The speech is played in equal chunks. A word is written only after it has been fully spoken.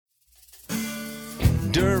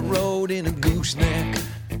dirt road in a gooseneck,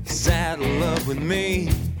 saddle up with me.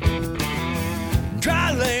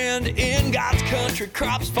 Dry land in God's country,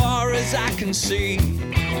 crops far as I can see.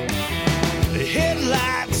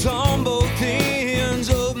 Headlights on both ends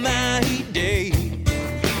of my day.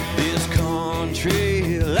 This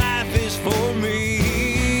country life is for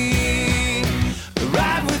me.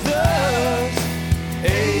 Ride with us,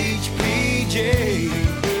 HPJ.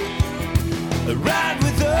 Ride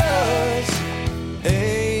with us,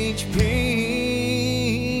 HPJ.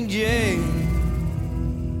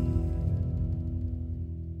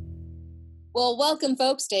 Well, welcome,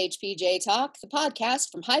 folks, to HPJ Talk, the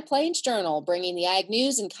podcast from High Plains Journal, bringing the ag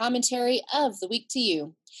news and commentary of the week to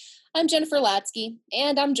you. I'm Jennifer Latsky,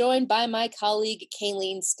 and I'm joined by my colleague,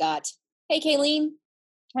 Kayleen Scott. Hey, Kayleen.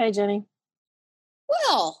 Hey, Jenny.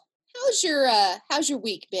 Well, how's your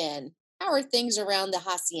week been? How are things around the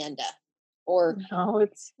hacienda? Or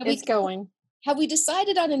it's going. Have we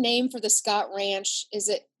decided on a name for the Scott Ranch? Is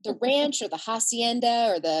it the ranch or the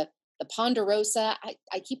hacienda or the Ponderosa? I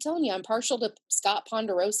keep telling you, I'm partial to Scott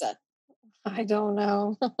Ponderosa. I don't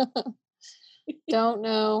know. Don't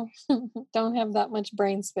know. Don't have that much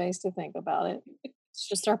brain space to think about it. It's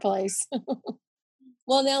just our place.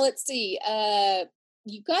 Well, now let's see.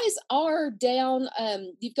 You guys are down.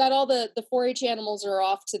 You've got all the 4-H animals are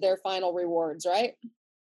off to their final rewards, right?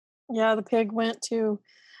 Yeah, the pig went to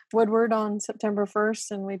Woodward on September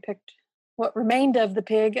 1st, and we picked what remained of the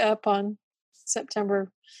pig up on September,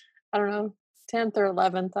 I don't know, 10th or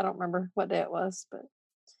 11th. I don't remember what day it was, but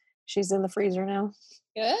she's in the freezer now.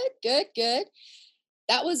 Good.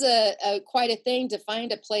 That was a quite a thing to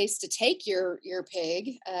find a place to take your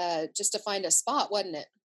pig, just to find a spot, wasn't it?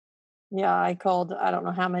 Yeah, I called, I don't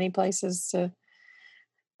know how many places to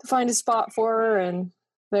find a spot for her, and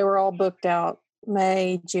they were all booked out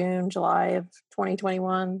May, June, July of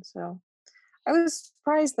 2021. So I was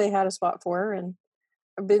surprised they had a spot for her, and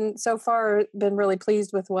I've been really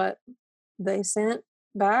pleased with what they sent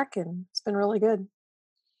back, and it's been really good.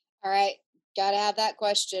 All right, gotta have that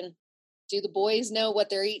question. Do the boys know what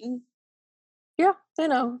they're eating? Yeah, they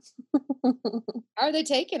know. How are they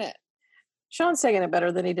taking it? Sean's taking it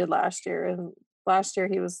better than he did last year, and last year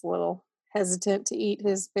he was a little hesitant to eat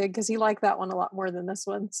his pig because he liked that one a lot more than this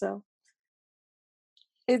one. So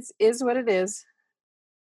it is what it is.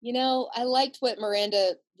 You know, I liked what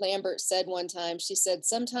Miranda Lambert said one time. She said,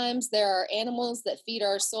 sometimes there are animals that feed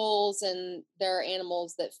our souls and there are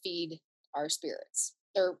animals that feed our spirits.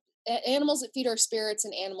 There are animals that feed our spirits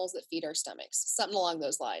and animals that feed our stomachs, something along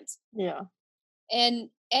those lines. Yeah. And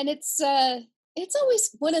it's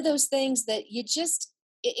always one of those things that you just,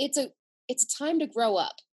 it's a time to grow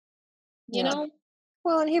up, you know?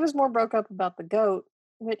 Well, and he was more broke up about the goat,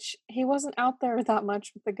 which he wasn't out there that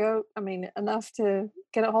much with the goat. I mean, enough to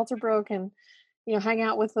get a halter broke and, hang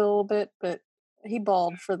out with it a little bit, but he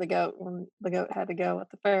bawled for the goat when the goat had to go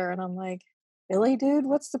at the fair. And I'm like, really, dude,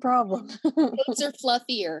 what's the problem? Goats are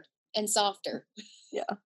fluffier and softer. Yeah.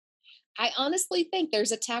 I honestly think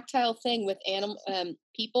there's a tactile thing with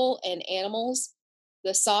people and animals.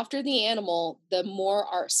 The softer the animal, the more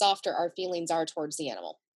softer our feelings are towards the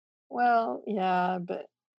animal. Well, yeah, but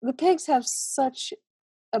the pigs have such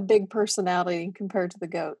a big personality compared to the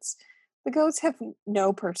goats. The goats have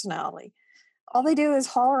no personality. All they do is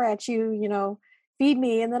holler at you, feed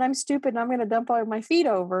me, and then I'm stupid and I'm going to dump all my feet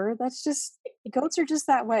over. That's just, goats are just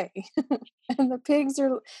that way. And the pigs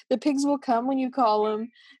will come when you call them.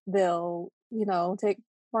 They'll, take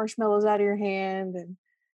marshmallows out of your hand, and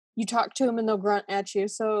you talk to them and they'll grunt at you.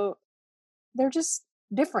 So they're just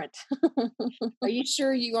different. Are you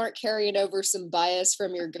sure you aren't carrying over some bias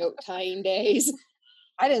from your goat tying days?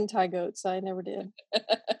 I didn't tie goats. I never did.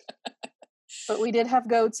 But we did have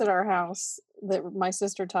goats at our house that my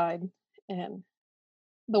sister tied, and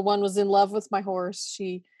the one was in love with my horse.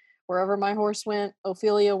 Wherever my horse went,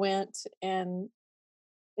 Ophelia went, and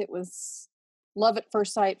it was love at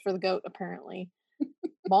first sight for the goat, apparently.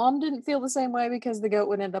 Mom didn't feel the same way because the goat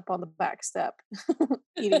would end up on the back step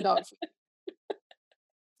eating dog food.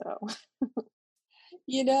 So,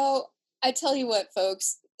 I tell you what,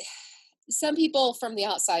 folks, some people from the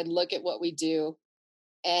outside look at what we do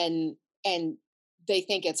and they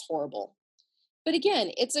think it's horrible. But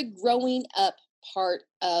again, it's a growing up part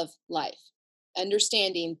of life.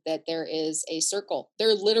 Understanding that there is a circle.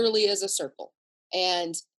 There literally is a circle.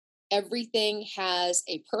 And everything has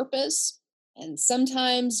a purpose. And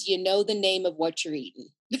sometimes you know the name of what you're eating.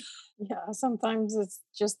 Yeah, sometimes it's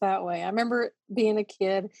just that way. I remember being a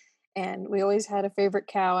kid and we always had a favorite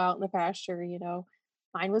cow out in the pasture,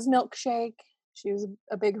 Mine was Milkshake. She was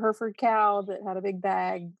a big Hereford cow that had a big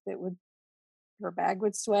bag that would her bag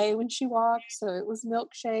would sway when she walked, so it was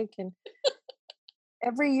milkshake. And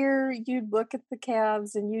every year you'd look at the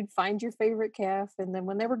calves and you'd find your favorite calf. And then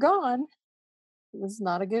when they were gone, it was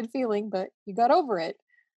not a good feeling, but you got over it.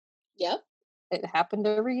 Yep. It happened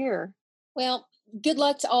every year. Well, good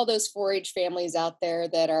luck to all those 4-H families out there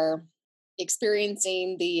that are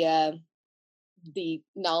experiencing the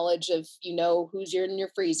knowledge of who's in your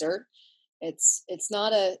freezer. It's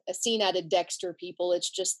not a scene out of Dexter, people. It's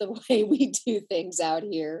just the way we do things out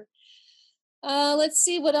here. Let's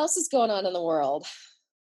see what else is going on in the world.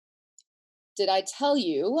 Did I tell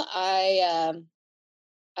you I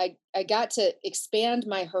got to expand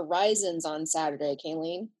my horizons on Saturday,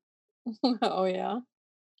 Kayleen? Oh, yeah.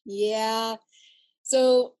 Yeah.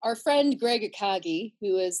 So our friend Greg Akagi,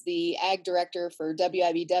 who is the ag director for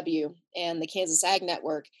WIBW and the Kansas Ag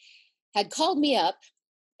Network, had called me up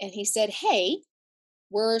and he said, "Hey,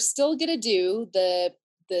 we're still going to do the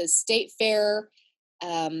state fair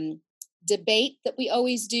debate that we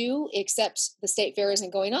always do, except the state fair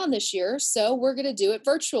isn't going on this year, so we're going to do it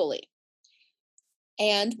virtually.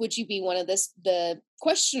 And would you be one of the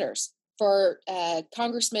questioners for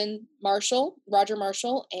Congressman Roger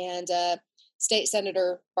Marshall, and State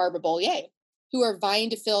Senator Barbara Bollier, who are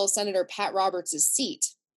vying to fill Senator Pat Roberts'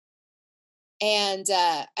 seat?" And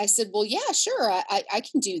I said, "Well, yeah, sure, I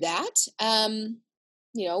can do that.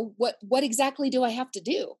 What exactly do I have to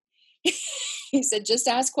do?" He said, "Just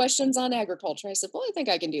ask questions on agriculture." I said, "Well, I think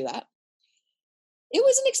I can do that." It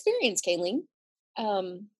was an experience, Kayleen.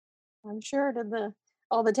 Um, I'm sure. Did the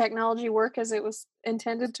all the technology work as it was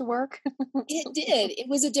intended to work? it did. It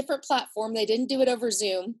was a different platform. They didn't do it over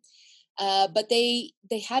Zoom, but they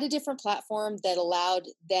had a different platform that allowed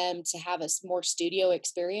them to have a more studio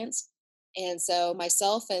experience. And so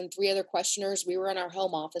myself and 3 other questioners, we were in our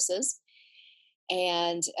home offices,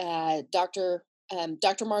 and Dr.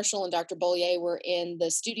 Marshall and Dr. Bollier were in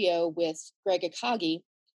the studio with Greg Akagi,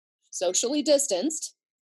 socially distanced.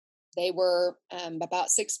 They were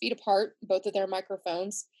about 6 feet apart, both of their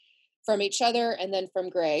microphones, from each other and then from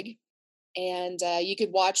Greg. And you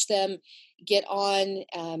could watch them get on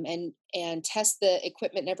and test the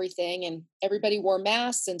equipment and everything. And everybody wore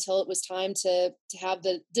masks until it was time to have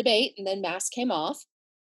the debate, and then masks came off.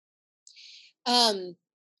 Um,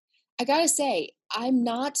 I gotta say, I'm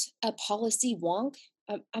not a policy wonk.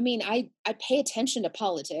 I pay attention to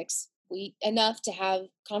politics we enough to have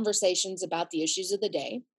conversations about the issues of the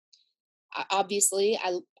day. Obviously,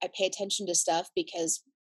 I pay attention to stuff because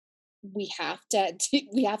we have to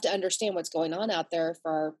we have to understand what's going on out there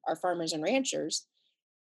for our farmers and ranchers.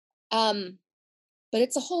 Um, but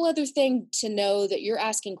it's a whole other thing to know that you're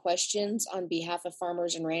asking questions on behalf of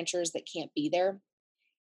farmers and ranchers that can't be there.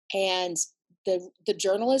 And the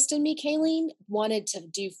journalist in me, Kayleen, wanted to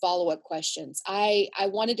do follow-up questions. I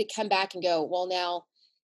wanted to come back and go, well, now,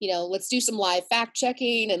 let's do some live fact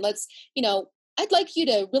checking, and let's, I'd like you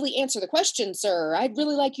to really answer the question, sir. I'd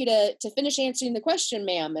really like you to finish answering the question,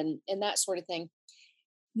 ma'am, and that sort of thing.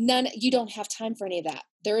 You don't have time for any of that.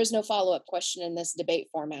 There is no follow-up question in this debate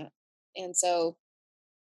format. And so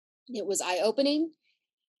it was eye-opening.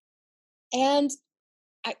 And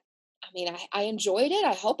I enjoyed it.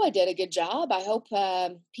 I hope I did a good job. I hope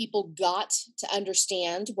people got to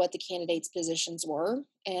understand what the candidates' positions were,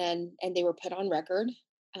 and they were put on record.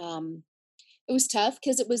 It was tough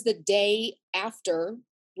because it was the day after,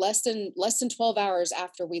 less than 12 hours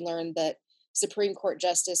after we learned that Supreme Court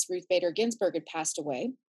Justice Ruth Bader Ginsburg had passed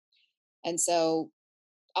away, and so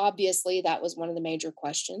obviously that was one of the major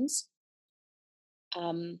questions.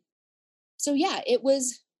 So yeah, it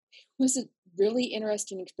was a really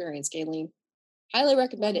interesting experience, Gayleen. Highly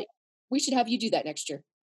recommend Mhm. it. We should have you do that next year.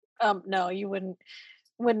 No, you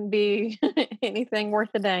wouldn't be anything worth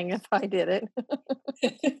a dang if I did it.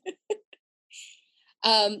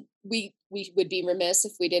 We would be remiss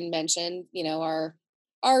if we didn't mention,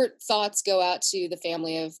 our thoughts go out to the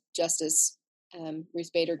family of Justice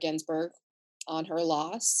Ruth Bader Ginsburg on her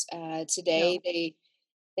loss. Yeah. Today,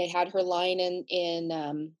 they had her lying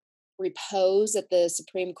in repose at the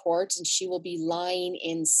Supreme Court, and she will be lying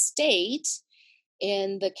in state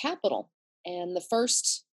in the Capitol, and the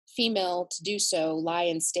first female to do so lie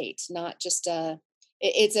in state, not just there's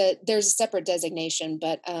a separate designation,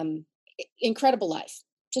 but incredible life,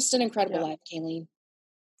 just an incredible Yeah. life, Kayleen.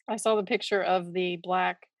 I saw the picture of the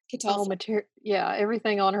black Katal, material. Yeah,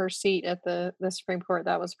 everything on her seat at the Supreme Court.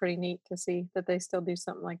 That was pretty neat to see that they still do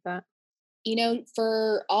something like that.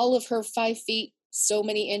 for all of her 5 feet so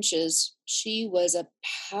many inches, she was a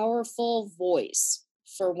powerful voice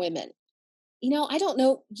for women. I don't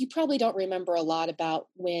know. You probably don't remember a lot about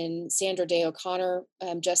when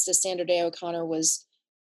Justice Sandra Day O'Connor was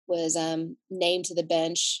was named to the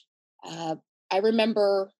bench. I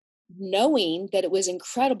remember knowing that it was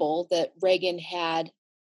incredible that Reagan had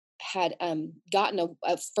gotten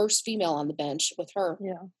a first female on the bench with her.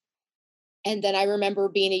 Yeah. And then I remember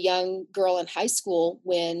being a young girl in high school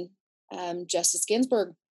when Justice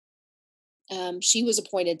Ginsburg, she was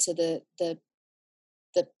appointed to the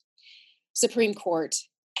Supreme Court.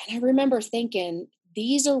 And I remember thinking,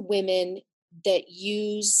 these are women that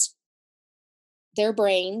use their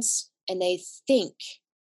brains and they think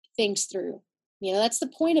things through. You know, that's the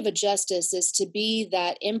point of a justice, is to be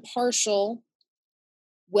that impartial,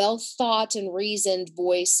 well thought and reasoned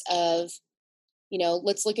voice of, you know,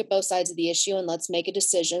 let's look at both sides of the issue and let's make a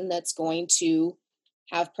decision that's going to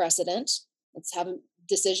have precedent. Let's have a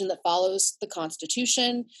decision that follows the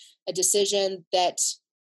Constitution, a decision that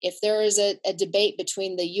if there is a debate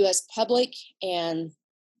between the US public and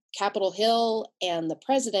Capitol Hill and the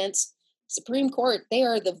president, Supreme Court, they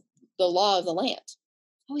are the law of the land.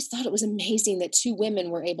 I always thought it was amazing that two women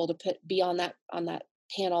were able to be on that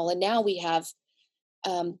panel. And now we have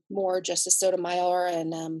more, Justice Sotomayor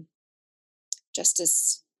and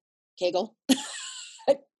Justice Cagle.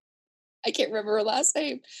 I can't remember her last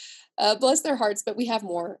name. Bless their hearts, but we have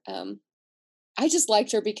more. I just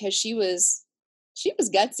liked her because she was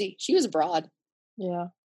gutsy. She was broad. Yeah.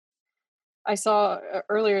 I saw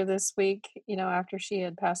earlier this week, you know, after she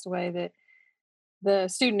had passed away, that the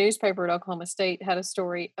student newspaper at Oklahoma State had a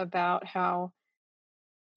story about how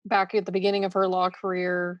back at the beginning of her law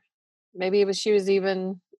career, maybe she was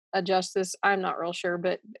even a justice, I'm not real sure,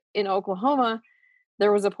 but in Oklahoma,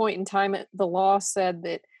 there was a point in time the law said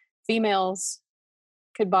that females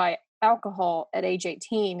could buy alcohol at age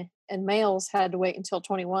 18 and males had to wait until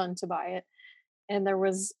 21 to buy it. And there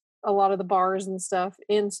was a lot of the bars and stuff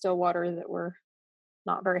in Stillwater that were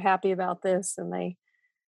not very happy about this, and they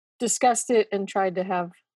discussed it and tried to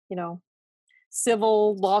have, you know,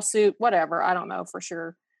 civil lawsuit, whatever. I don't know for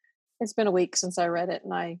sure. It's been a week since I read it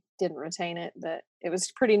and I didn't retain it, but it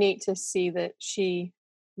was pretty neat to see that she,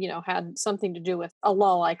 you know, had something to do with a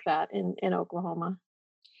law like that in Oklahoma.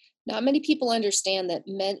 Not many people understand that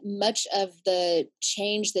much of the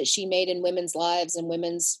change that she made in women's lives and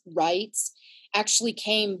women's rights actually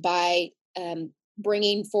came by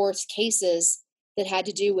bringing forth cases that had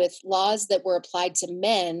to do with laws that were applied to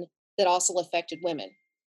men that also affected women.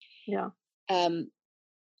 Yeah. And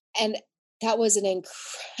that was an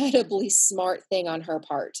incredibly smart thing on her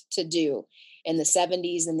part to do in the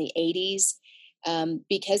 70s and the 80s,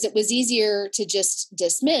 because it was easier to just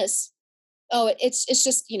dismiss, oh, it's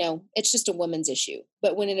just, you know, it's just a woman's issue.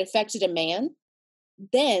 But when it affected a man,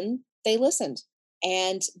 then they listened.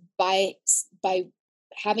 And by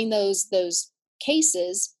having those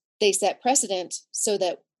cases, they set precedent so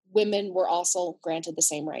that women were also granted the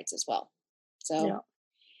same rights as well. So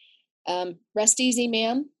rest easy,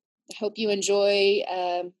 ma'am. I hope you enjoy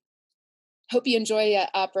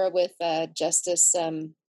opera with Justice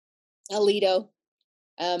Alito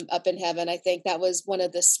up in heaven. I think that was one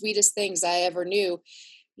of the sweetest things I ever knew.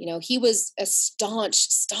 You know, he was a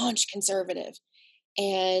staunch conservative,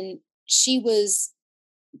 and she was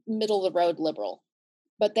middle of the road liberal,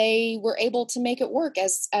 but they were able to make it work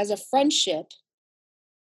as a friendship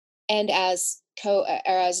and as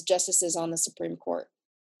justices on the Supreme Court.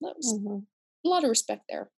 That was a lot of respect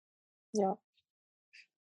there. Yeah.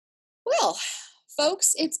 Well,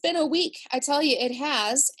 folks, it's been a week. I tell you, it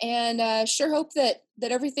has. And sure hope that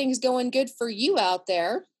everything's going good for you out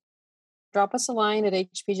there. Drop us a line at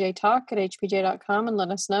hpjtalk@hpj.com and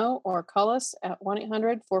let us know, or call us at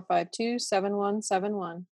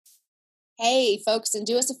 1-800-452-7171. Hey, folks, and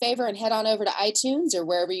do us a favor and head on over to iTunes or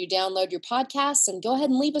wherever you download your podcasts and go ahead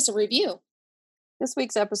and leave us a review. This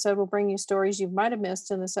week's episode will bring you stories you might have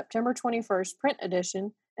missed in the September 21st print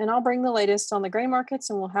edition, and I'll bring the latest on the grain markets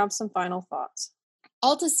and we'll have some final thoughts.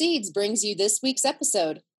 Alta Seeds brings you this week's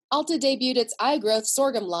episode. Alta debuted its iGrowth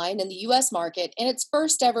sorghum line in the U.S. market in its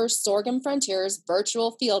first ever Sorghum Frontiers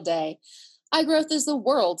virtual field day. iGrowth is the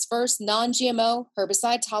world's first non-GMO,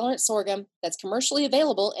 herbicide-tolerant sorghum that's commercially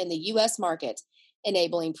available in the U.S. market,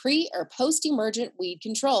 enabling pre- or post-emergent weed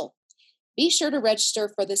control. Be sure to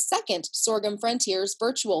register for the second Sorghum Frontiers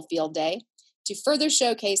virtual field day to further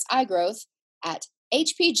showcase iGrowth at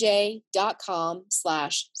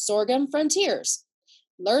hpj.com/sorghumfrontiers.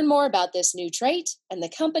 Learn more about this new trait and the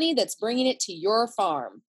company that's bringing it to your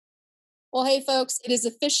farm. Well, hey, folks, it is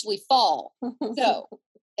officially fall. So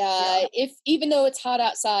if even though it's hot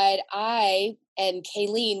outside, I and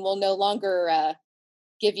Kayleen will no longer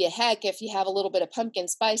give you heck if you have a little bit of pumpkin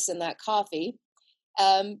spice in that coffee.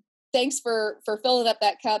 Thanks for filling up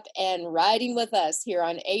that cup and riding with us here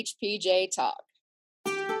on HPJ Talk.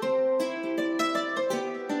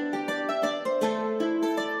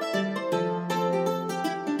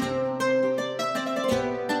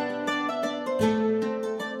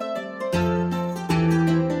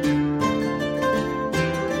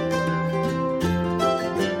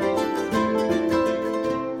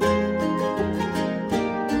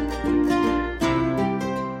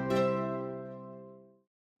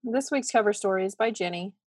 This week's cover story is by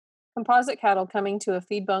Jenny. Composite cattle coming to a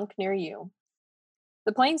feed bunk near you.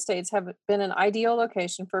 The Plain States have been an ideal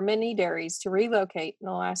location for many dairies to relocate in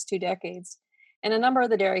the last 2 decades, and a number of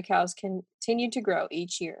the dairy cows continue to grow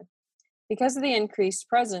each year. Because of the increased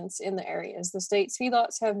presence in the areas, the state's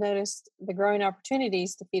feedlots have noticed the growing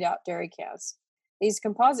opportunities to feed out dairy calves. These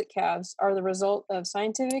composite calves are the result of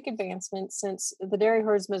scientific advancements since the dairy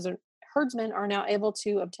herdsmen are now able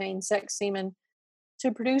to obtain sex semen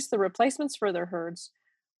to produce the replacements for their herds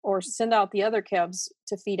or send out the other calves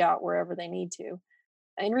to feed out wherever they need to.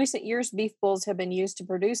 In recent years, beef bulls have been used to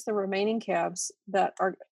produce the remaining calves that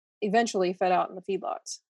are eventually fed out in the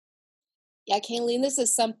feedlots. Yeah, Kayleen, this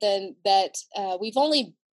is something that we've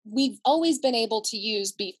always been able to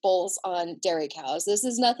use beef bulls on dairy cows. This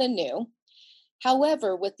is nothing new.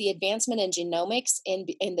 However, with the advancement in genomics in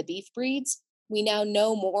the beef breeds, we now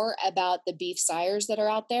know more about the beef sires that are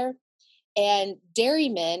out there. And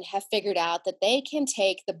dairymen have figured out that they can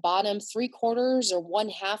take the bottom 3/4 or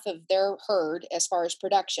 1/2 of their herd as far as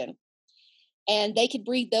production, and they could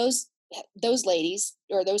breed those ladies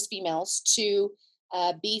or those females to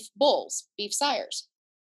beef bulls, beef sires,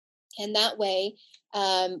 and that way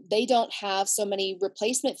they don't have so many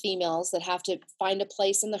replacement females that have to find a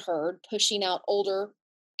place in the herd, pushing out older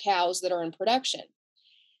cows that are in production.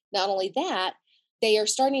 Not only that, they are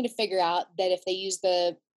starting to figure out that if they use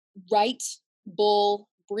the right bull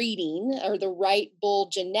breeding or the right bull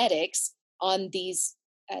genetics on these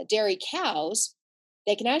dairy cows,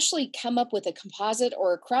 they can actually come up with a composite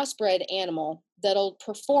or a crossbred animal that'll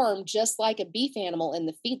perform just like a beef animal in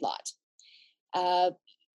the feedlot. Uh,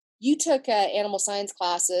 you took animal science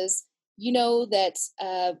classes. You know that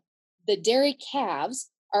the dairy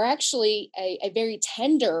calves are actually a very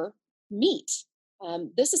tender meat.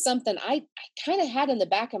 This is something I kind of had in the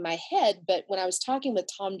back of my head, but when I was talking with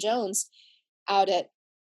Tom Jones out at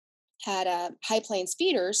High Plains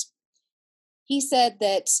Feeders, he said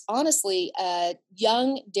that honestly,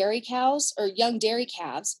 young dairy cows or young dairy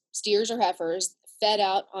calves, steers or heifers, fed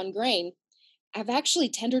out on grain, have actually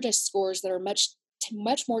tenderness scores that are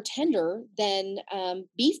much more tender than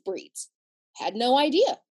beef breeds. Had no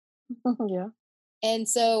idea. Yeah. And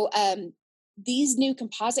so these new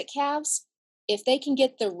composite calves, if they can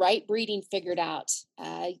get the right breeding figured out,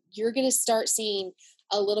 you're going to start seeing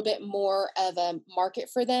a little bit more of a market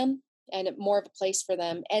for them and more of a place for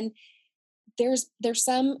them. And there's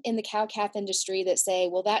some in the cow calf industry that say,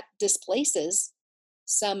 well, that displaces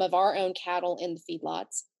some of our own cattle in the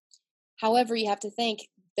feedlots. However, you have to think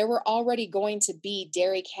there were already going to be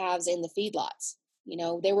dairy calves in the feedlots. You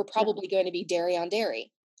know, they were probably going to be dairy on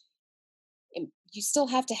dairy. And you still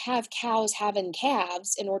have to have cows having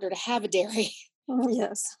calves in order to have a dairy.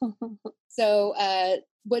 Yes. So,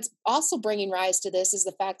 what's also bringing rise to this is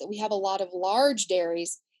the fact that we have a lot of large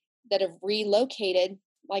dairies that have relocated,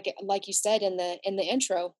 like you said in the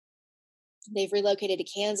intro, they've relocated to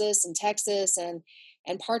Kansas and Texas and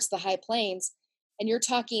parts of the High Plains, and you're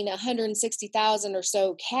talking 160,000 or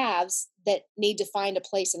so calves that need to find a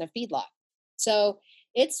place in a feedlot. So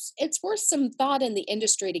it's worth some thought in the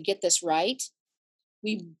industry to get this right.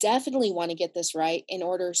 We definitely want to get this right in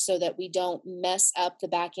order so that we don't mess up the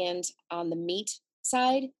back end on the meat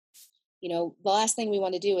side. You know, the last thing we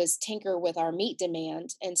want to do is tinker with our meat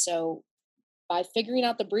demand. And so by figuring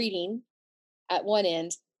out the breeding at one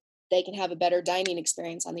end, they can have a better dining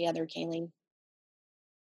experience on the other, Kayleen.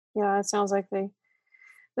 Yeah, it sounds like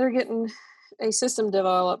they're getting a system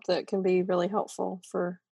developed that can be really helpful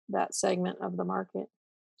for that segment of the market.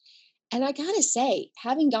 And I gotta say,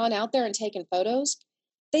 having gone out there and taken photos,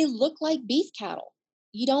 they look like beef cattle.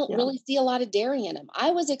 You don't Yeah. really see a lot of dairy in them.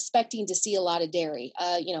 I was expecting to see a lot of dairy,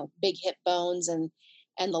 big hip bones and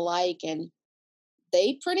the like, and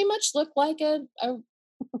they pretty much look like a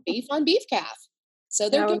beef on beef calf. So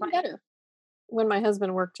they're Yeah, when getting better. my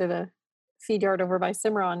husband worked at a feed yard over by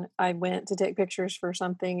Cimarron, I went to take pictures for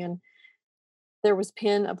something, and there was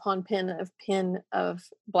pin of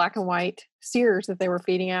black and white steers that they were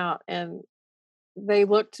feeding out, and they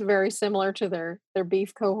looked very similar to their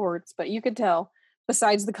beef cohorts, but you could tell,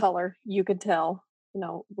 besides the color, you could tell,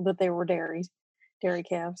 that they were dairy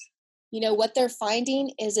calves. You know what they're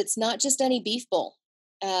finding is it's not just any beef bull.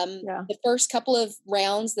 Yeah. The first couple of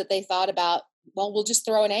rounds that they thought about, well, we'll just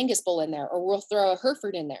throw an Angus bull in there, or we'll throw a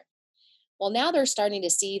Hereford in there. Well, now they're starting to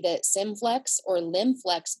see that Simflex or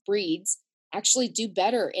Limflex breeds actually do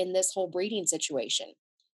better in this whole breeding situation.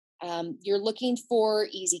 You're looking for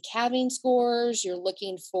easy calving scores. You're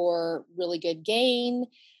looking for really good gain,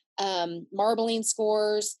 marbling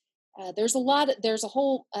scores. There's a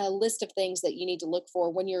whole list of things that you need to look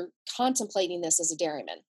for when you're contemplating this as a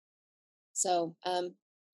dairyman. So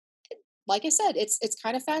like I said, it's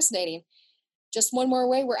kind of fascinating. Just one more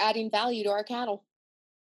way we're adding value to our cattle.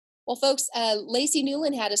 Well, folks, Lacey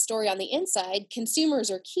Newland had a story on the inside. Consumers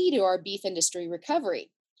are key to our beef industry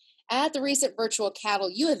recovery. At the recent virtual Cattle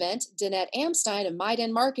U event, Danette Amstein of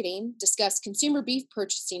Miden Marketing discussed consumer beef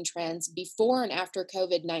purchasing trends before and after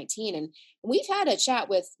COVID-19. And we've had a chat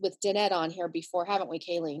with Danette on here before, haven't we,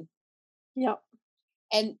 Kayleen? Yep.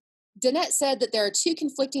 And Danette said that there are two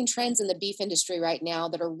conflicting trends in the beef industry right now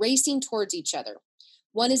that are racing towards each other.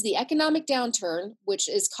 One is the economic downturn, which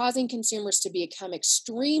is causing consumers to become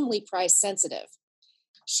extremely price sensitive.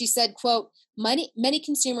 She said, quote, many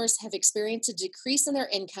consumers have experienced a decrease in their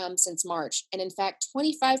income since March. And in fact,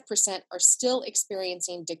 25% are still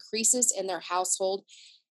experiencing decreases in their household,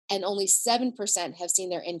 and only 7% have seen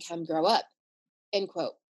their income grow up, end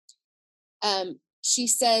quote.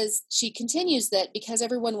 She continues that because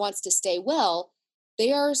everyone wants to stay well,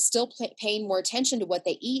 they are still paying more attention to what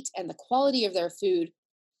they eat and the quality of their food.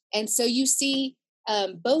 And so you see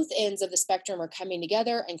both ends of the spectrum are coming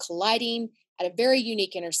together and colliding at a very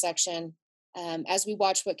unique intersection as we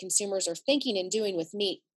watch what consumers are thinking and doing with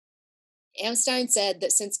meat. Amstein said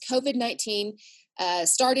that since COVID-19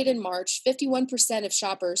 started in March, 51% of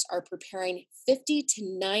shoppers are preparing 50 to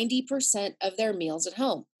 90% of their meals at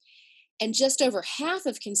home. And just over half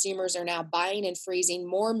of consumers are now buying and freezing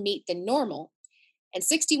more meat than normal. And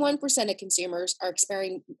 61% of consumers are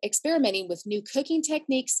experimenting with new cooking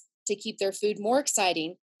techniques to keep their food more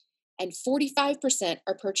exciting. And 45%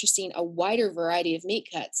 are purchasing a wider variety of meat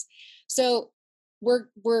cuts. So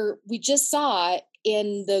we just saw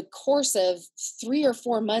in the course of 3 or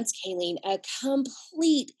 4 months, Kayleen, a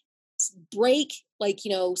complete break, like,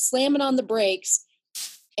 slamming on the brakes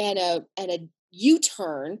and a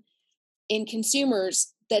U-turn in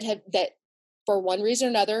consumers that for one reason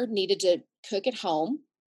or another needed to cook at home,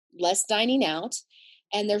 less dining out,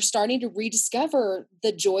 and they're starting to rediscover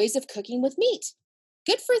the joys of cooking with meat.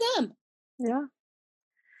 Good for them. Yeah.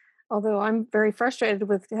 Although I'm very frustrated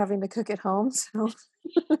with having to cook at home. So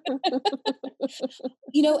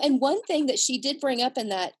And one thing that she did bring up in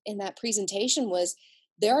that presentation was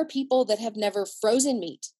there are people that have never frozen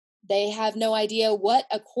meat. They have no idea what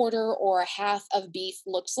a quarter or a half of beef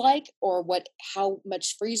looks like, or how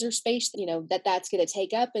much freezer space, that's going to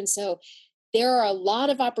take up. And so there are a lot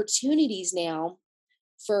of opportunities now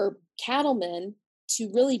for cattlemen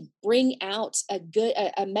to really bring out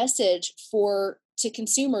a message to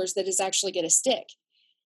consumers that is actually going to stick.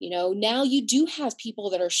 Now you do have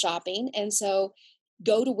people that are shopping, and so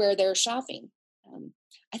go to where they're shopping.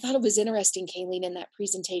 I thought it was interesting, Kayleen, in that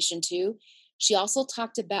presentation too. She also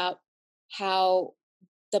talked about how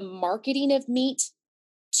the marketing of meat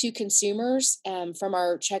to consumers from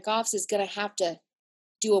our checkoffs is going to have to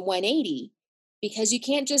do a 180, because you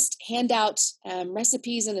can't just hand out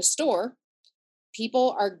recipes in a store.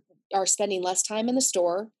 People are spending less time in the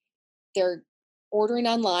store. They're ordering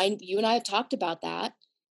online. You and I have talked about that.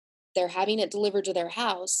 They're having it delivered to their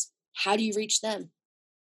house. How do you reach them?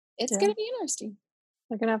 It's going to be interesting.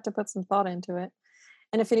 They're going to have to put some thought into it.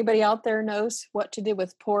 And if anybody out there knows what to do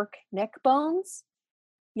with pork neck bones,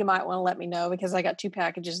 you might want to let me know, because I got 2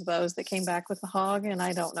 packages of those that came back with the hog, and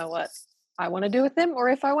I don't know what I want to do with them, or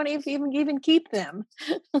if I want to even keep them.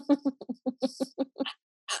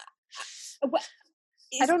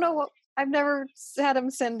 I don't know. I've never had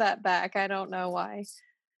them send that back. I don't know why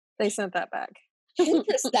they sent that back.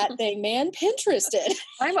 Pinterest that thing, man. Pinterest it.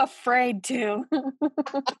 I'm afraid to.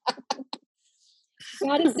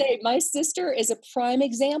 Gotta say, my sister is a prime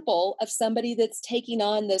example of somebody that's taking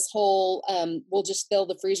on this whole, we'll just fill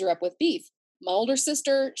the freezer up with beef. My older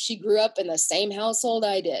sister, she grew up in the same household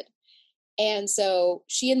I did. And so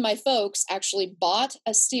she and my folks actually bought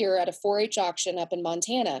a steer at a 4-H auction up in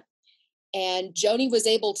Montana. And Joni was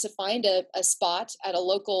able to find a spot at a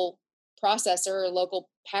local processor or local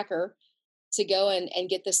packer to go and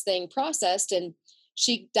get this thing processed. And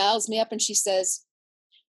she dials me up and she says,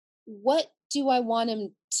 "What do I want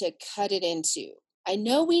him to cut it into? I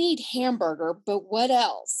know we need hamburger, but what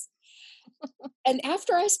else?" And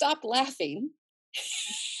after I stopped laughing,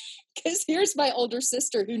 because here's my older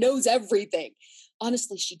sister who knows everything.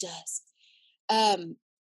 Honestly, she does.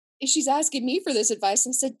 She's asking me for this advice,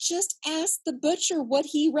 and said, just ask the butcher what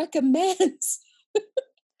he recommends.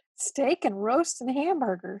 Steak and roast and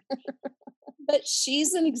hamburger. But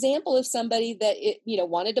she's an example of somebody that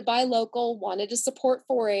wanted to buy local, wanted to support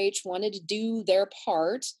 4-H, wanted to do their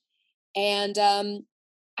part, and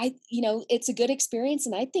it's a good experience.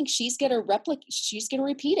 And I think she's going to she's going to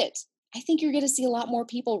repeat it. I think you're going to see a lot more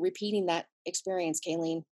people repeating that experience,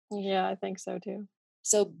 Kayleen. Yeah, I think so too.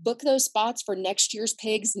 So book those spots for next year's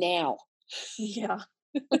pigs now. Yeah.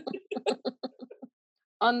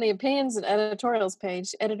 On the opinions and editorials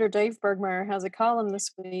page, editor Dave Bergmeyer has a column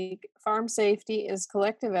this week. Farm safety is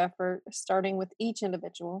collective effort, starting with each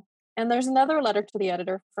individual. And there's another letter to the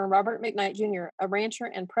editor from Robert McKnight Jr., a rancher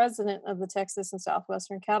and president of the Texas and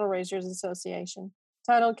Southwestern Cattle Raisers Association,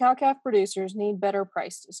 titled Cow-Calf Producers Need Better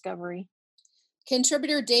Price Discovery.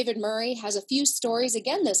 Contributor David Murray has a few stories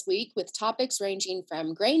again this week with topics ranging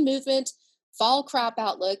from grain movement, fall crop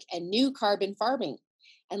outlook, and new carbon farming.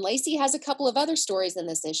 And Lacey has a couple of other stories in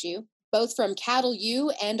this issue, both from Cattle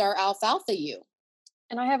U and our Alfalfa U.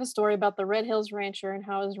 And I have a story about the Red Hills rancher and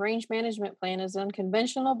how his range management plan is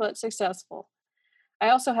unconventional but successful. I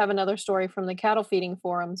also have another story from the Cattle Feeding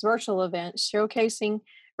Forum's virtual event showcasing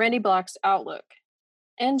Randy Block's outlook.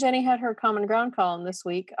 And Jenny had her Common Ground column this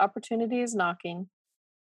week, Opportunity is Knocking.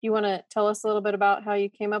 You want to tell us a little bit about how you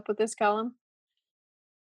came up with this column?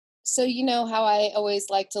 So you know how I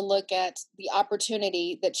always like to look at the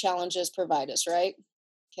opportunity that challenges provide us, right?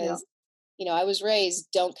 Because, I was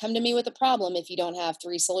raised, don't come to me with a problem if you don't have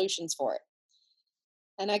 3 solutions for it.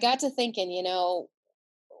 And I got to thinking,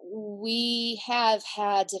 we have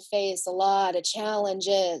had to face a lot of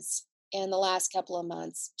challenges in the last couple of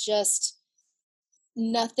months. Just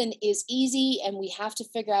nothing is easy, and we have to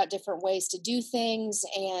figure out different ways to do things.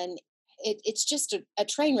 And it's just a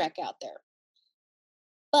train wreck out there.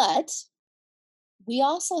 But we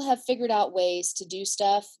also have figured out ways to do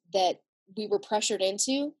stuff that we were pressured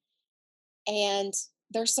into, and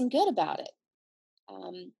there's some good about it.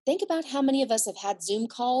 Think about how many of us have had Zoom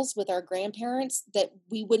calls with our grandparents that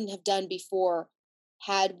we wouldn't have done before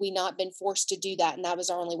had we not been forced to do that, and that was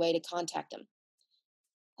our only way to contact them.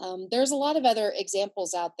 There's a lot of other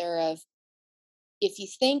examples out there of if you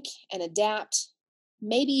think and adapt,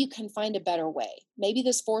 maybe you can find a better way. Maybe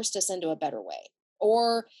this forced us into a better way,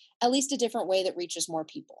 or at least a different way that reaches more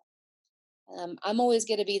people. I'm always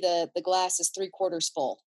going to be the glass is 3/4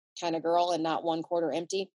 full kind of girl and not 1/4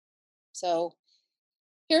 empty. So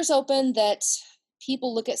here's hoping that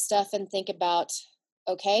people look at stuff and think about,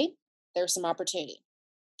 okay, there's some opportunity.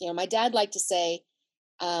 My dad liked to say,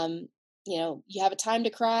 you have a time to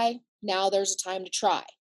cry. Now there's a time to try.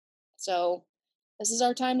 So this is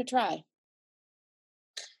our time to try.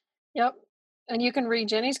 Yep. And you can read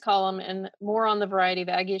Jenny's column and more on the variety of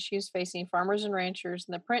ag issues facing farmers and ranchers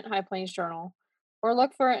in the Print High Plains Journal, or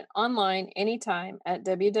look for it online anytime at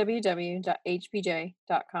www.hpj.com.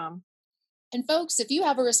 And folks, if you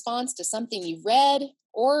have a response to something you've read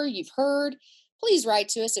or you've heard, please write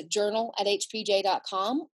to us at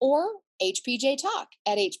journal@hpj.com or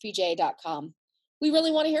hpjtalk@hpj.com. We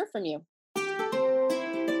really want to hear from you.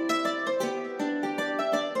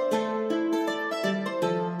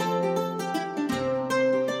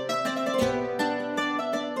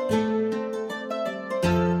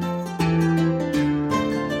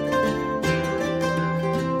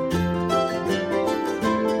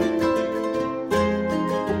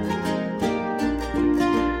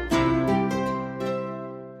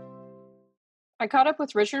 I caught up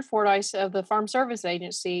with Richard Fordyce of the Farm Service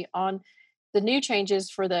Agency on the new changes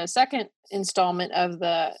for the second installment of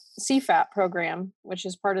the CFAP program, which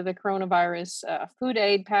is part of the coronavirus food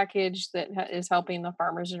aid package that is helping the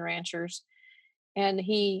farmers and ranchers. And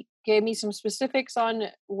he gave me some specifics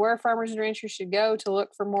on where farmers and ranchers should go to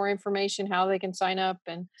look for more information, how they can sign up,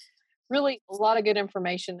 and really a lot of good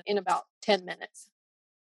information in about 10 minutes.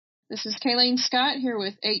 This is Kayleen Scott here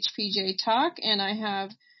with HPJ Talk, and I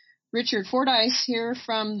have Richard Fordyce here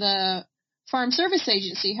from the Farm Service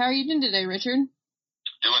Agency. How are you doing today, Richard?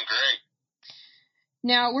 Doing great.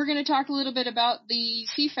 Now, we're going to talk a little bit about the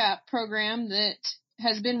CFAP program that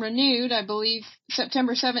has been renewed. I believe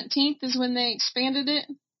September 17th is when they expanded it.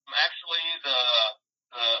 Actually, the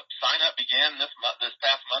sign-up began this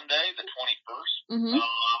past Monday, the 21st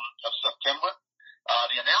of September.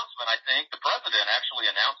 The announcement, I think, the president actually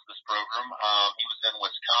announced this program. He was in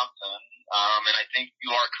Wisconsin, and I think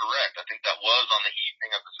you are correct. I think that was on the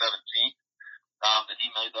evening of the 17th that he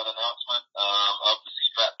made that announcement of the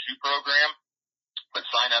CFAP 2 program. But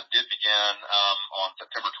sign-up did begin on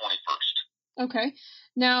September 21st. Okay.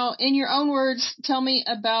 Now, in your own words, tell me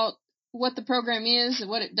about what the program is, and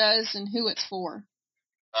what it does, and who it's for.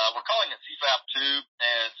 We're calling it CFAP 2,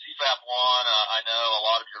 and CFAP 1, I know a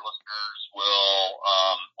lot of your listeners will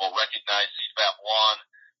recognize CFAP 1.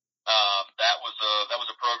 That was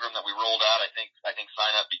a program that we rolled out. I think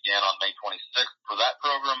sign up began on May 26th for that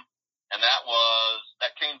program, and that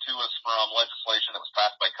came to us from legislation that was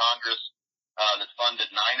passed by Congress that funded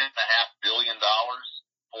 $9.5 billion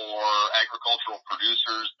for agricultural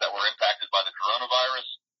producers that were impacted by the coronavirus.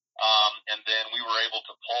 And then we were able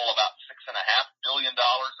to pull about $6.5 billion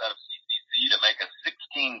out of CCC to make a $16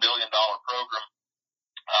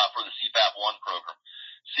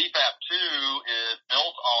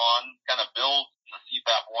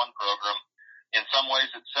 some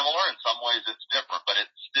ways it's similar, in some ways it's different, but it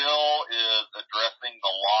still is addressing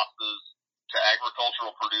the losses to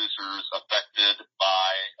agricultural producers affected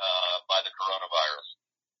by the coronavirus.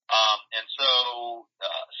 And so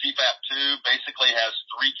CFAP 2 basically has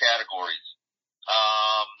three categories.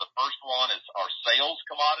 The first one is our sales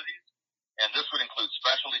commodities, and this would include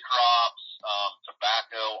specialty crops,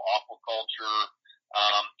 tobacco, aquaculture,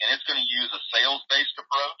 and it's going to use a sales-based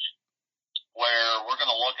approach where we're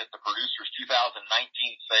going to look at the producer's 2019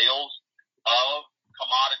 sales of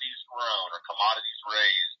commodities grown or commodities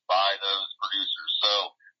raised by those producers.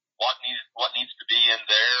 So what needs to be in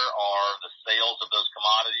there are the sales of those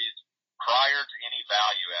commodities prior to any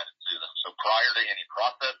value added to them. So prior to any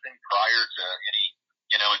processing, prior to any,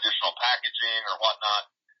 additional packaging or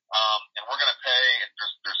whatnot. And we're going to pay,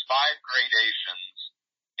 there's 5 gradations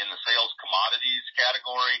in the sales commodities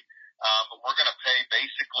category, but we're going to pay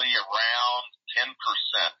basically around 10%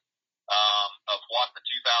 of what the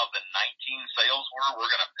 2019 sales were. We're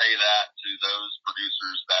going to pay that to those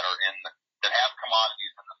producers that have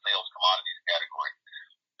commodities in the sales commodities category.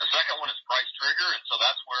 The second one is price trigger, and so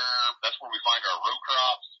that's where we find our row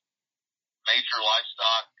crops, major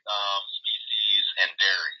livestock species, and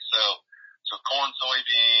dairy. So corn,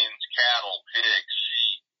 soybeans, cattle, pigs,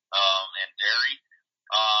 sheep, and dairy.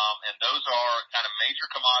 And those are kind of major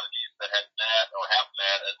commodities that have met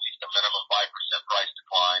at least a minimum 5% price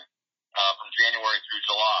decline from January through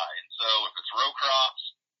July. And so if it's row crops,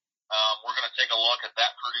 we're going to take a look at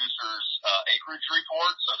that producer's acreage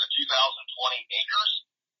report, so the 2020 acres,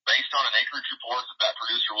 based on an acreage report that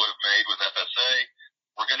producer would have made with FSA.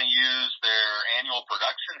 We're going to use their annual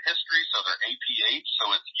production history, so their APH,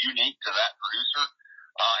 so it's unique to that producer,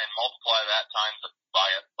 and multiply that times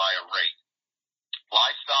by a rate.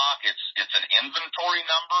 Livestock, it's an inventory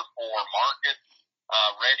number for market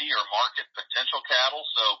ready or market potential cattle,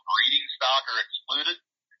 so breeding stock are excluded.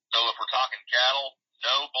 So if we're talking cattle,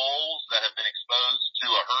 no bulls that have been exposed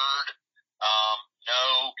to a herd,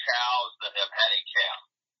 no cows that have had a calf.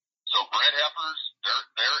 So bred heifers,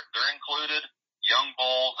 they're included. Young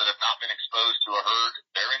bulls that have not been exposed to a herd,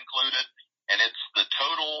 they're included. And it's the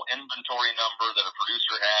total inventory number that a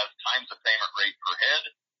producer has times the payment rate per head.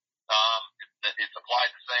 It's applied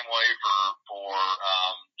the same way for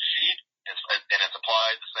sheep, and it's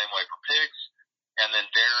applied the same way for pigs. And then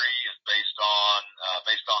dairy is based on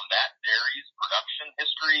that dairy's production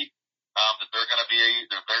history that they're going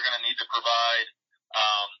to need to provide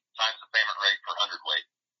times the payment rate per hundredweight.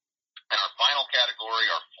 And our final category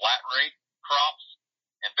are flat rate crops,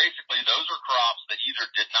 and basically those are crops that either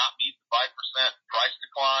did not meet the 5% price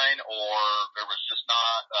decline, or there was just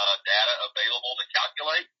not data available to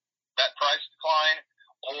calculate that price decline,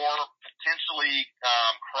 or potentially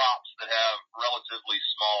crops that have relatively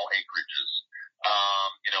small acreages.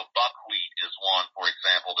 Buckwheat is one, for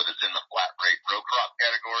example, that is in the flat rate row crop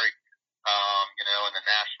category. And the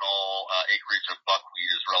national acreage of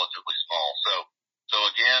buckwheat is relatively small. So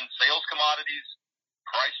again, sales commodities,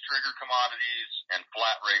 price trigger commodities, and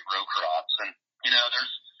flat rate row crops. And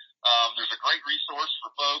there's a great resource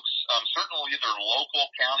for folks. Certainly their local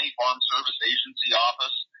county farm service agency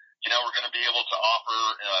office. We're going to be able to offer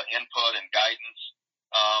input and guidance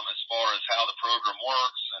as far as how the program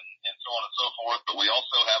works and so on and so forth. But we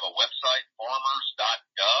also have a website,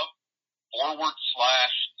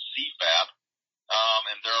 farmers.gov/CFAP.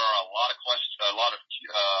 And there are a lot of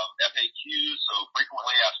FAQs, so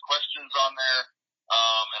frequently asked questions on there,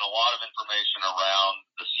 and a lot of information around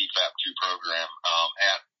the CFAP 2 program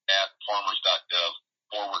at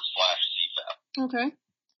farmers.gov/CFAP. Okay.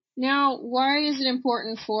 Now, why is it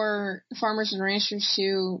important for farmers and ranchers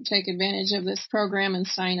to take advantage of this program and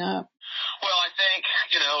sign up? Well, I think,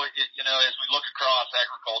 as we look across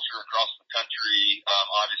agriculture across the country,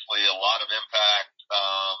 obviously a lot of impact,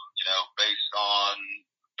 based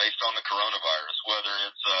on the coronavirus, whether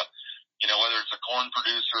it's a corn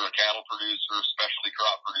producer, a cattle producer, specialty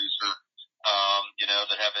crop producer,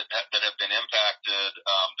 that have been impacted,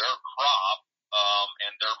 their crop,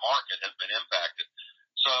 and their market has been impacted.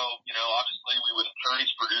 So, obviously we would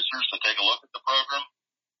encourage producers to take a look at the program.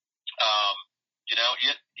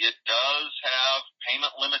 It does have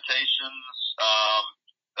payment limitations,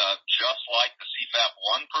 just like the CFAP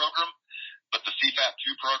 1 program, but the CFAP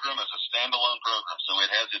 2 program is a standalone program, so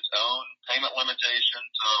it has its own payment limitation.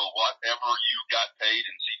 So whatever you got paid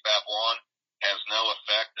in CFAP 1 has no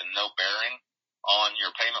effect and no bearing on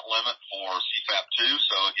your payment limit for CFAP 2.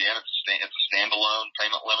 So again, it's a standalone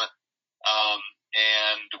payment limit.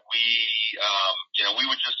 And we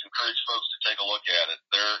would just encourage folks to take a look at it.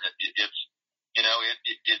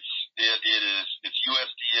 It's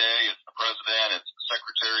USDA, it's the president, it's the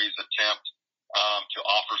secretary's attempt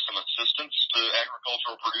offer some assistance to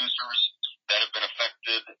agricultural producers that have been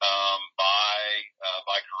affected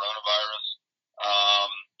by coronavirus,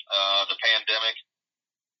 the pandemic.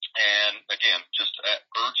 And again, just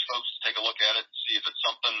urge folks to take a look at it and see if it's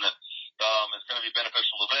something that is going to be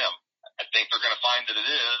beneficial to them. I think they're going to find that it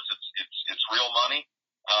is. It's real money.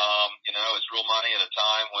 It's real money at a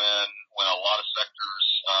time when a lot of sectors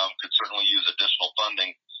could certainly use additional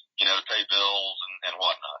funding, to pay bills and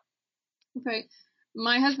whatnot. Okay.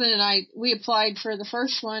 My husband and I, we applied for the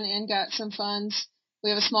first one and got some funds. We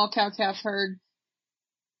have a small cow-calf herd.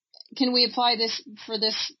 Can we apply the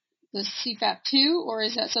CFAP 2, or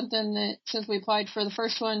is that something that, since we applied for the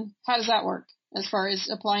first one, how does that work as far as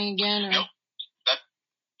applying again? Or? Nope.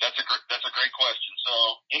 That's a great question.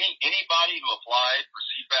 So anybody who applied for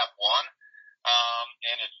CFAP 1,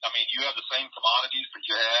 you have the same commodities that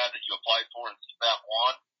you applied for in CFAP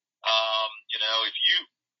 1.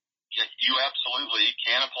 If you absolutely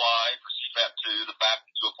can apply for CFAP 2. The fact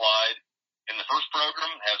that you applied in the first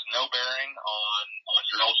program has no bearing on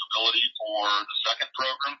your eligibility for the second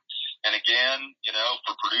program. And again,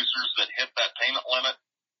 for producers that hit that payment limit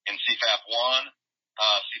in CFAP 1,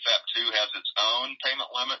 CFAP 2 has its own payment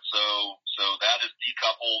limit, so that is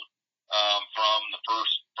decoupled from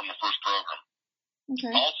the first program.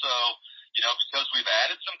 Okay. Also, because we've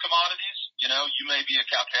added some commodities, you may be a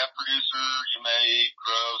cow-calf producer, you may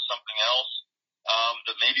grow something else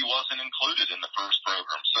that maybe wasn't included in the first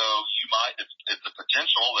program. So you might, it's a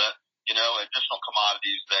potential that, additional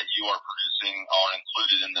commodities that you are producing are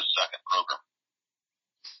included in this second program.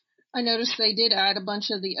 I noticed they did add a bunch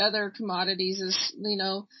of the other commodities.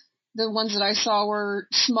 The ones that I saw were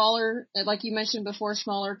smaller, like you mentioned before,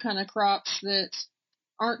 smaller kind of crops that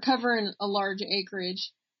aren't covering a large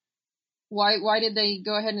acreage. Why did they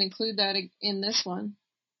go ahead and include that in this one?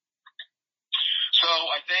 So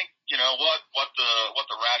I think, what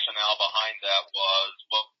the rationale behind that was,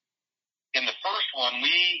 well, in the first one,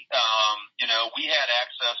 we had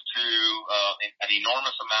access to an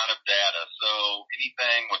enormous amount of data. So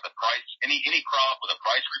anything with a price, any crop with a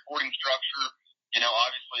price reporting structure,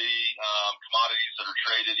 obviously commodities that are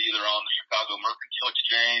traded either on the Chicago Mercantile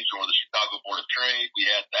Exchange or the Chicago Board of Trade, we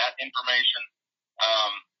had that information.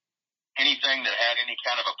 Anything that had any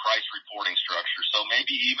kind of a price reporting structure. So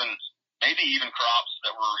maybe even crops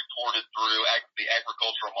that were reported through the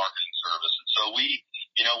Agricultural Marketing Service. And so we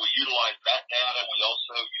utilized that data. We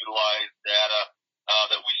also utilized data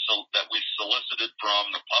that we solicited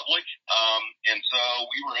from the public. And so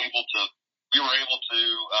we were able to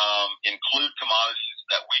include commodities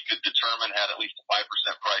that we could determine had at least a 5%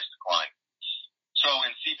 price decline. So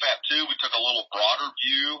in CFAP 2, we took a little broader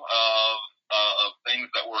view of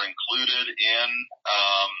things that were included in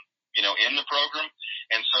the program.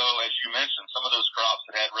 And so, as you mentioned, some of those crops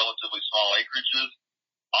that had relatively small acreages,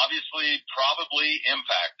 obviously probably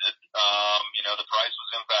impacted. The price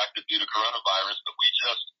was impacted due to coronavirus, but we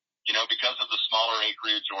just, because of the smaller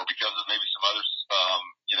acreage or because of maybe some other,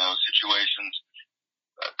 situations,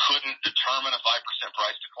 couldn't determine a 5%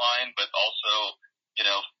 price decline, but also,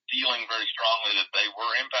 feeling very strongly that they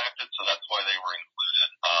were impacted. So that's why they were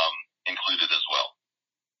included as well.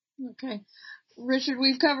 Okay. Richard,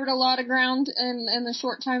 we've covered a lot of ground in the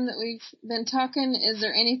short time that we've been talking. Is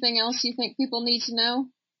there anything else you think people need to know?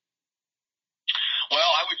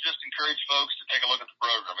 Well, I would just encourage folks to take a look at the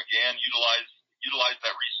program. Again, utilize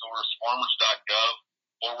that resource,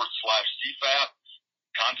 farmers.gov/CFAP.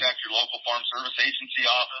 Contact your local Farm Service Agency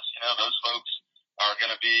office. Those folks are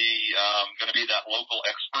going to be that local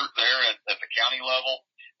expert there at the county level.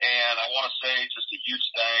 And I want to say just a huge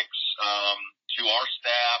thanks to our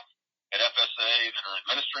staff at FSA that are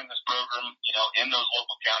administering this program, in those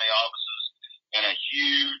local county offices, and a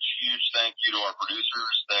huge, huge thank you to our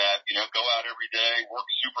producers that, go out every day, work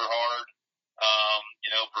super hard,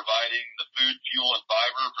 providing the food, fuel, and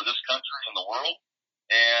fiber for this country and the world.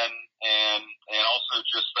 And also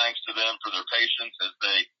just thanks to them for their patience as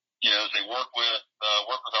they work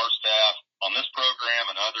with our staff on this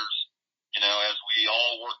program and others, as we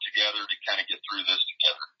all work together to kind of get through this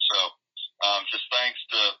together. So, just thanks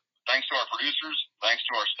to our producers, thanks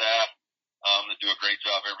to our staff, that do a great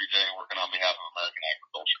job every day working on behalf of American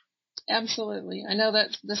agriculture. Absolutely. I know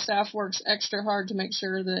that the staff works extra hard to make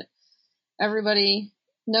sure that everybody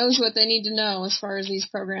knows what they need to know as far as these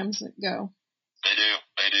programs go. They do.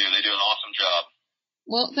 They do an awesome job.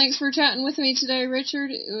 Well, thanks for chatting with me today, Richard.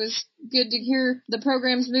 It was good to hear the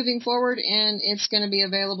program's moving forward, and it's going to be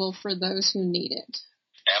available for those who need it.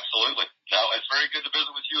 Absolutely. No, it's very good to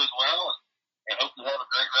visit with you as well, and hope you have a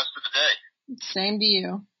great rest of the day. Same to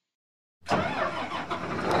you.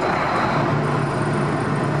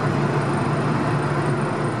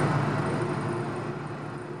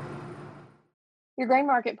 Your grain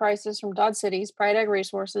market prices from Dodge City's Pride Ag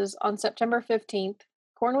Resources on September 15th.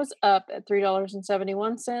 Corn was up at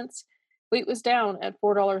 $3.71. Wheat was down at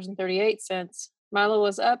 $4.38. Milo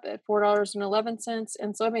was up at $4.11,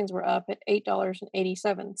 and soybeans were up at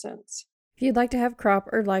 $8.87. If you'd like to have crop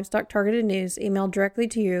or livestock targeted news emailed directly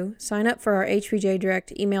to you, sign up for our HPJ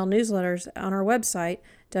Direct email newsletters on our website,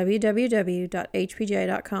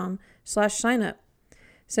 www.hpj.com/signup.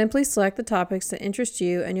 Simply select the topics that interest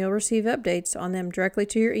you and you'll receive updates on them directly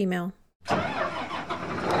to your email.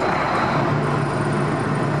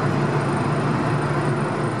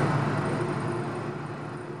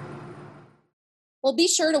 Well, be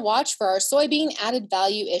sure to watch for our soybean added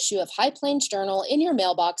value issue of High Plains Journal in your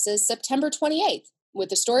mailboxes September 28th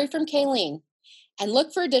with a story from Kayleen. And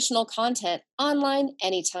look for additional content online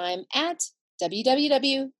anytime at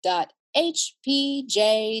www.hpj.com.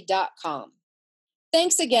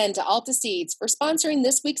 Thanks again to Alta Seeds for sponsoring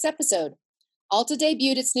this week's episode. Alta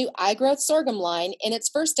debuted its new iGrowth sorghum line in its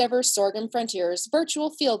first ever Sorghum Frontiers virtual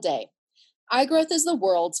field day. iGrowth is the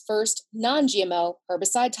world's first non-GMO,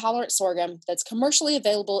 herbicide-tolerant sorghum that's commercially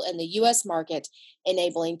available in the U.S. market,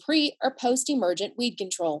 enabling pre- or post-emergent weed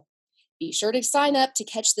control. Be sure to sign up to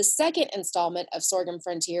catch the second installment of Sorghum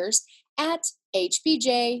Frontiers at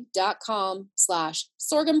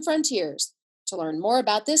hpj.com/Sorghum Frontiers to learn more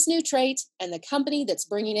about this new trait and the company that's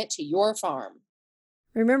bringing it to your farm.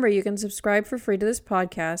 Remember, you can subscribe for free to this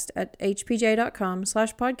podcast at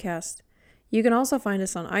hpj.com/podcast. You can also find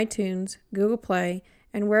us on iTunes, Google Play,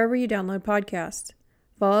 and wherever you download podcasts.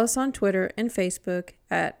 Follow us on Twitter and Facebook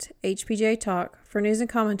at HPJ Talk for news and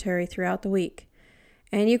commentary throughout the week.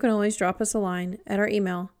 And you can always drop us a line at our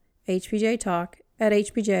email,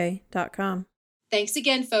 hpjtalk@hpj.com. Thanks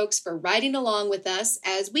again, folks, for riding along with us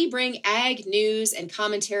as we bring ag news and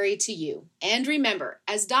commentary to you. And remember,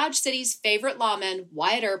 as Dodge City's favorite lawman,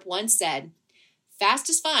 Wyatt Earp, once said, fast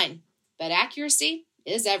is fine, but accuracy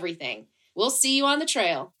is everything. We'll see you on the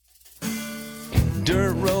trail.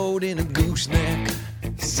 Dirt road in a gooseneck,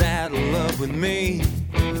 saddle up with me.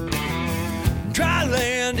 Dry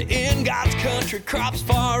land in God's country, crops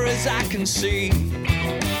far as I can see.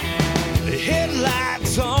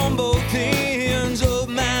 Headlights on both ends of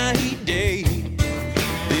my heat day.